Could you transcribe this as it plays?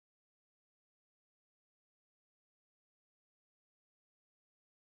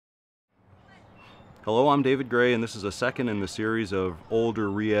Hello, I'm David Gray, and this is a second in the series of older,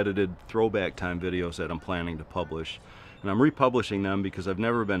 re-edited throwback time videos that I'm planning to publish. And I'm republishing them because I've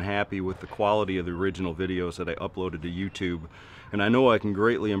never been happy with the quality of the original videos that I uploaded to YouTube. And I know I can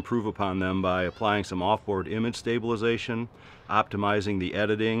greatly improve upon them by applying some off-board image stabilization, optimizing the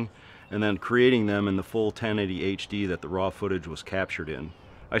editing, and then creating them in the full 1080 HD that the raw footage was captured in.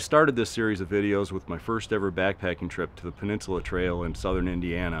 I started this series of videos with my first ever backpacking trip to the Peninsula Trail in southern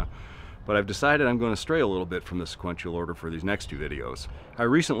Indiana. But I've decided I'm going to stray a little bit from the sequential order for these next two videos. I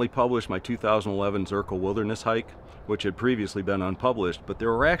recently published my 2011 Zirkel Wilderness hike, which had previously been unpublished, but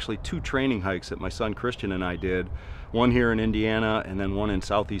there were actually two training hikes that my son Christian and I did, one here in Indiana and then one in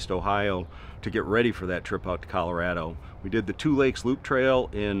southeast Ohio, to get ready for that trip out to Colorado. We did the Two Lakes Loop Trail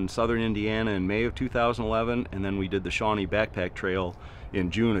in southern Indiana in May of 2011, and then we did the Shawnee Backpack Trail in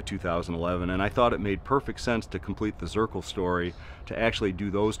June of 2011, and I thought it made perfect sense to complete the Zirkel story to actually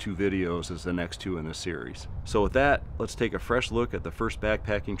do those two videos as the next two in this series. So with that, let's take a fresh look at the first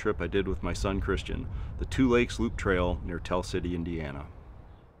backpacking trip I did with my son Christian, the Two Lakes Loop Trail near Tell City, Indiana.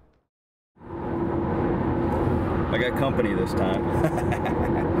 I got company this time,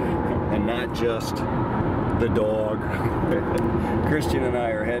 and not just the dog. Christian and I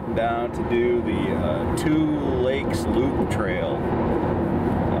are heading down to do the Two Lakes Loop Trail,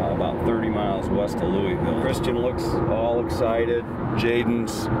 about 30 miles west of Louisville. Christian looks all excited.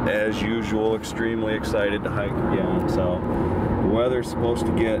 Jaden's, as usual, extremely excited to hike again. So the weather's supposed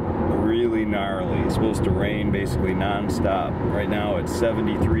to get really gnarly. It's supposed to rain basically non-stop. Right now it's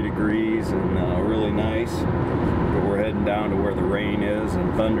 73 degrees and really nice. But we're heading down to where the rain is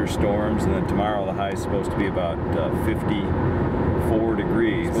and thunderstorms, and then tomorrow the high is supposed to be about 54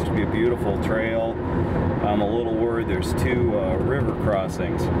 degrees. It's supposed to be a beautiful trail. I'm a little worried there's two river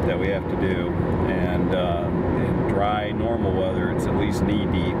crossings that we have to do, and in dry, normal weather it's at least knee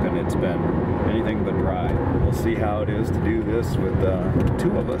deep, and it's been anything but dry. We'll see how it is to do this with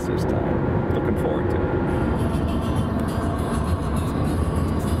two of us this time. Looking forward to it.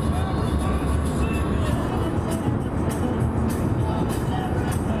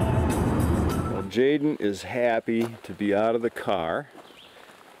 Jaden is happy to be out of the car.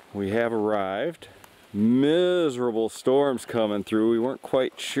 We have arrived. Miserable storms coming through. We weren't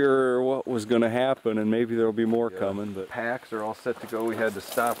quite sure what was going to happen, and maybe there'll be more coming, but packs are all set to go. We had to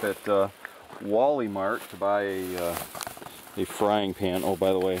stop at Wally Mart to buy a frying pan. Oh,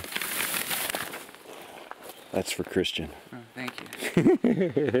 by the way, that's for Christian. Oh, thank you.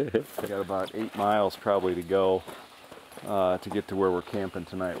 We got about 8 miles probably to go to get to where we're camping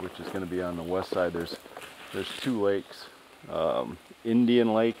tonight, which is going to be on the west side. There's two lakes,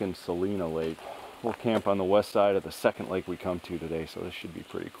 Indian Lake and Salina Lake. We'll camp on the west side of the second lake we come to today, so this should be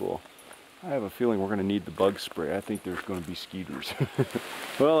pretty cool. I have a feeling we're going to need the bug spray. I think there's going to be skeeters.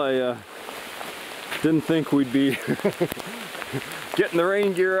 Well, I didn't think we'd be getting the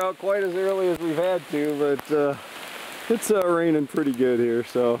rain gear out quite as early as we've had to, but it's raining pretty good here,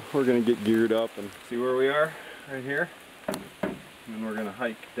 so we're going to get geared up and see where we are right here. And then we're going to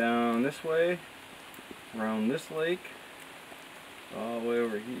hike down this way, around this lake, all the way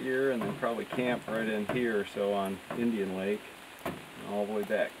over here, and then probably camp right in here, so on Indian Lake, and all the way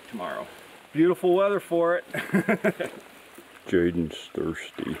back tomorrow. Beautiful weather for it. Jaden's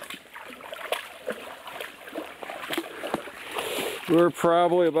thirsty. We're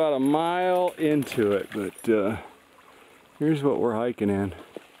probably about a mile into it, but here's what we're hiking in.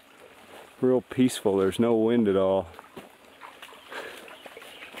 Real peaceful, there's no wind at all.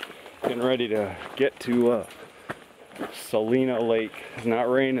 Getting ready to get to Salina Lake. It's not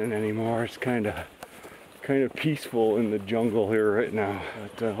raining anymore. It's kind of peaceful in the jungle here right now.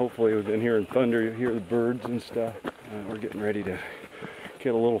 But hopefully within hearing thunder, you hear the birds and stuff. We're getting ready to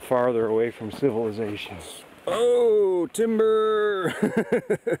get a little farther away from civilization. Oh, timber!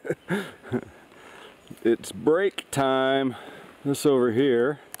 It's break time. This over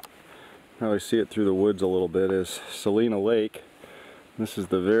here, how I see it through the woods a little bit, is Salina Lake. This is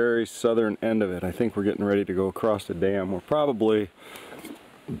the very southern end of it. I think we're getting ready to go across the dam. We're probably,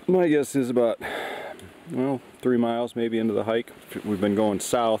 my guess is about, well, 3 miles maybe into the hike. We've been going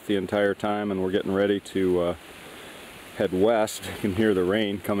south the entire time, and we're getting ready to head west. You can hear the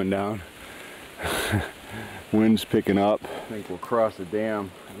rain coming down. Wind's picking up. I think we'll cross the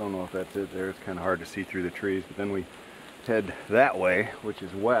dam. I don't know if that's it there. It's kind of hard to see through the trees, but then we head that way, which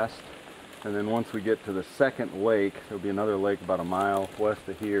is west. And then once we get to the second lake, there'll be another lake about a mile west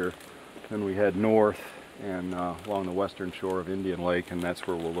of here. Then we head north and along the western shore of Indian Lake, and that's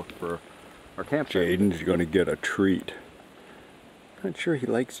where we'll look for our campsite. Jaden's going to get a treat. Not sure he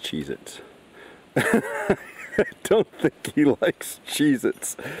likes Cheez-Its. I don't think he likes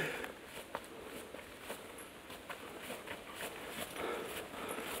Cheez-Its.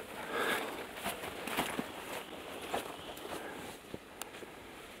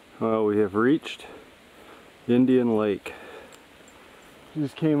 Well, we have reached Indian Lake.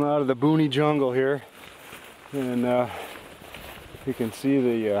 Just came out of the boony jungle here, and you can see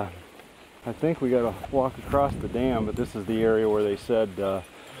the, I think we gotta walk across the dam, but this is the area where they said,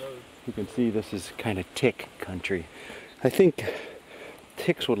 you can see this is kind of tick country. I think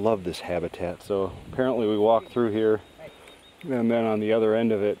ticks would love this habitat, so apparently we walk through here, and then on the other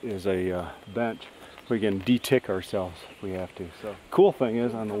end of it is a bench. We can de-tick ourselves if we have to. So cool thing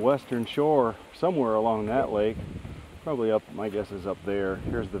is, on the western shore, somewhere along that lake, probably up, my guess is up there.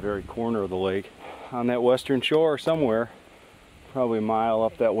 Here's the very corner of the lake. On that western shore somewhere, probably a mile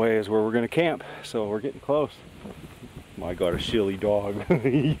up that way, is where we're gonna camp. So we're getting close. I got a shilly dog.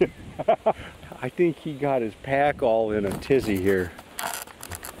 I think he got his pack all in a tizzy here.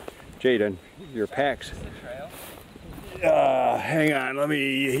 Jaden, your pack's... hang on, let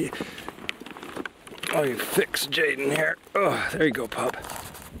me fix Jaden here. Oh, there you go, pup.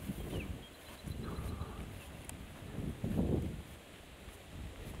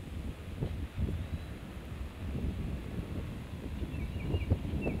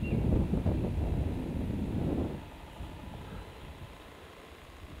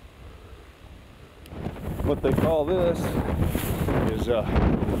 What they call this is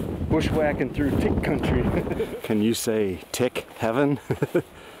bushwhacking through tick country. Can you say tick heaven?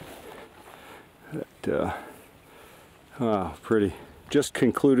 Pretty. Just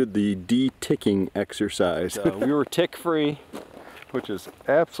concluded the de-ticking exercise. We were tick-free, which is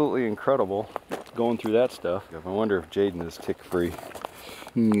absolutely incredible. Going through that stuff. I wonder if Jaden is tick-free.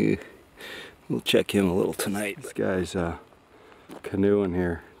 We'll check him a little tonight. This guy's canoeing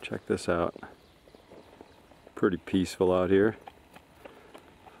here. Check this out. Pretty peaceful out here.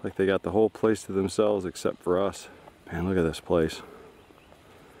 Like they got the whole place to themselves except for us. Man, look at this place.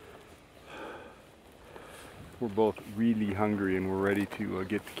 We're both really hungry and we're ready to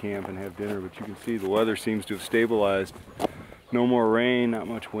get to camp and have dinner, but you can see the weather seems to have stabilized. No more rain, not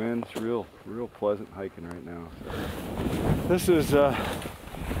much wind. It's real pleasant hiking right now. This is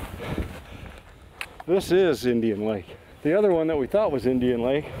Indian Lake. The other one that we thought was Indian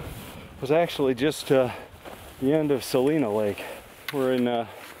Lake was actually just the end of Salina Lake. We're in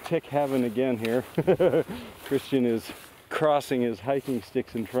tick heaven again here. Christian is crossing his hiking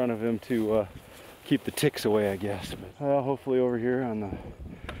sticks in front of him to keep the ticks away, I guess. But hopefully over here on the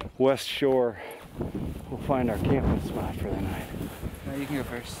west shore we'll find our camping spot for the night. No, you can go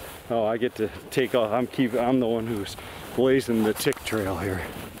first. Oh, I get to take off. I'm the one who's blazing the tick trail here.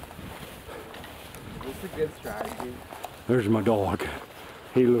 This is a good strategy. There's my dog.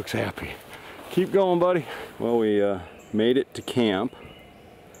 He looks happy. Keep going, buddy. Well, we made it to camp.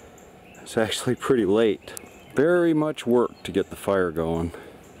 It's actually pretty late. Very much work to get the fire going.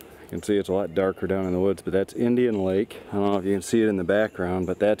 You can see it's a lot darker down in the woods, but that's Indian Lake. I don't know if you can see it in the background,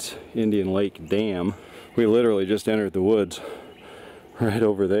 but that's Indian Lake Dam. We literally just entered the woods right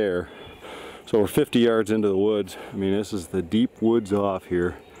over there. So we're 50 yards into the woods. I mean, this is the deep woods off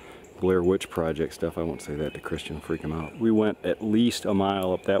here. Blair Witch Project stuff. I won't say that to Christian, freak him out. We went at least a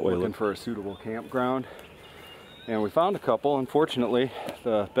mile up that way looking for a suitable campground. And we found a couple. Unfortunately,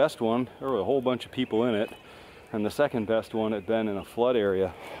 the best one, there were a whole bunch of people in it. And the second best one had been in a flood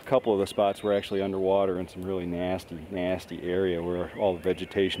area. A couple of the spots were actually underwater in some really nasty area where all the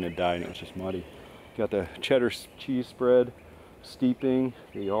vegetation had died and it was just muddy. Got the cheddar cheese spread, steeping,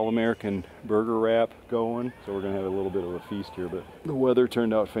 the all-American burger wrap going. So we're gonna have a little bit of a feast here, but the weather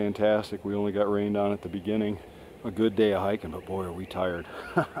turned out fantastic. We only got rained on at the beginning. A good day of hiking, but boy, are we tired.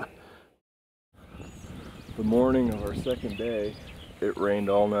 The morning of our second day, it rained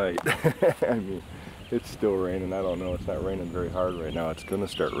all night. I mean, it's still raining. I don't know, it's not raining very hard right now. It's gonna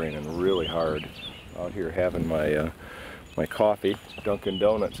start raining really hard. Out here having my my coffee, Dunkin'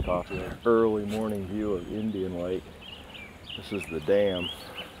 Donuts coffee. Early morning view of Indian Lake. This is the dam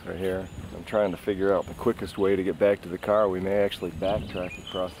right here. I'm trying to figure out the quickest way to get back to the car. We may actually backtrack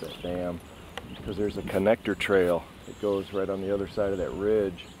across that dam because there's a connector trail that goes right on the other side of that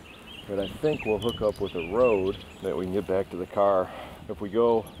ridge that I think will hook up with a road that we can get back to the car. If we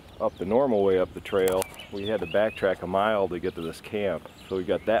go up the normal way up the trail, we had to backtrack a mile to get to this camp. So we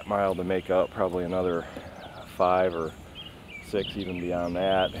got that mile to make up, probably another 5 or 6 even beyond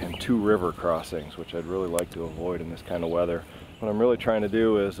that, and 2 river crossings, which I'd really like to avoid in this kind of weather. What I'm really trying to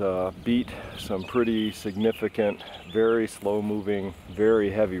do is beat some pretty significant, very slow moving,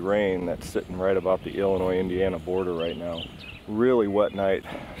 very heavy rain that's sitting right about the Illinois-Indiana border right now. Really wet night.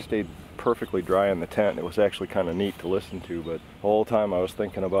 Stayed perfectly dry in the tent. It was actually kind of neat to listen to, but the whole time I was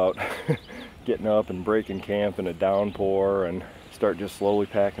thinking about getting up and breaking camp in a downpour and start just slowly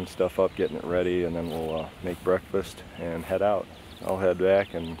packing stuff up, getting it ready, and then we'll make breakfast and head out. I'll head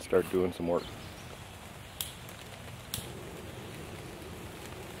back and start doing some work.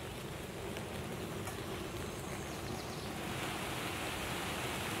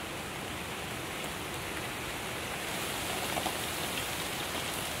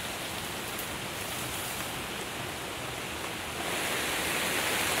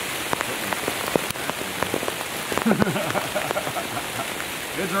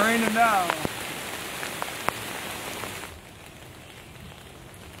 It's raining now.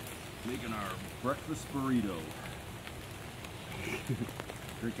 Making our breakfast burrito.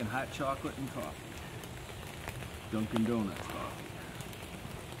 Drinking hot chocolate and coffee. Dunkin' Donuts coffee.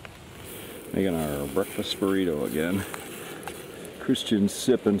 Making our breakfast burrito again. Christian's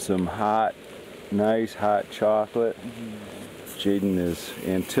sipping some hot, nice hot chocolate. Jaden is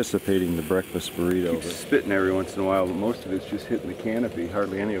anticipating the breakfast burrito. Keeps spitting every once in a while, but most of it's just hitting the canopy.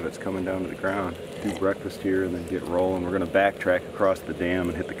 Hardly any of it's coming down to the ground. Do breakfast here and then get rolling. We're going to backtrack across the dam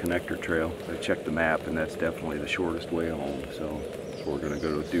and hit the connector trail. I checked the map and that's definitely the shortest way home. So that's what we're going to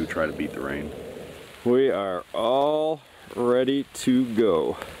go do, try to beat the rain. We are all ready to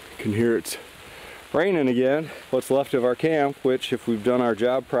go. You can hear it's raining again. What's left of our camp, which if we've done our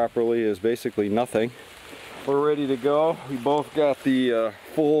job properly is basically nothing. We're ready to go. We both got the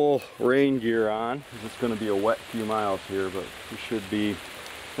full rain gear on. It's going to be a wet few miles here, but we should be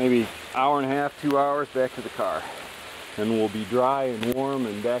maybe hour and a half, 2 hours back to the car. And we'll be dry and warm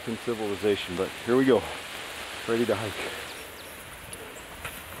and back in civilization. But here we go. Ready to hike.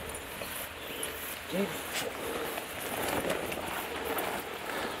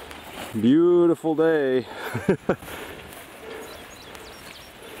 Beautiful day.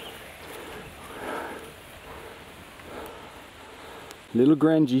 Little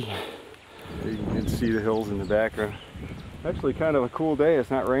grungy. You can see the hills in the background. Actually kind of a cool day. It's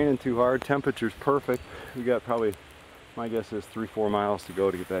not raining too hard. Temperature's perfect. We got probably, my guess is 3-4 miles to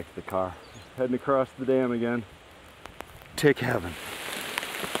go to get back to the car. Heading across the dam again. Tick heaven.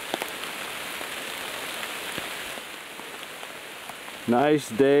 Nice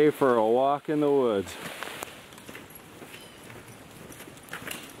day for a walk in the woods.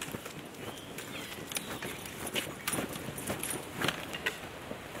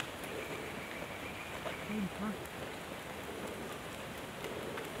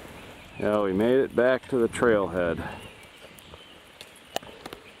 Yeah, we made it back to the trailhead.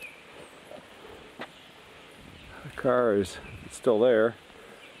 The car is still there,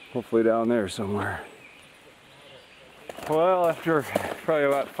 hopefully down there somewhere. Well, after probably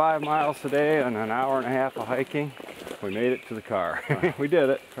about 5 miles today and an hour and a half of hiking, we made it to the car. We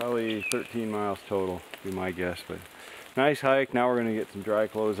did it. Probably 13 miles total, would be my guess. But nice hike. Now we're going to get some dry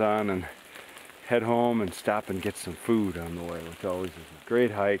clothes on and head home and stop and get some food on the way, which always is a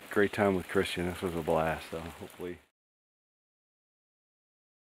great hike, great time with Christian. This was a blast, so hopefully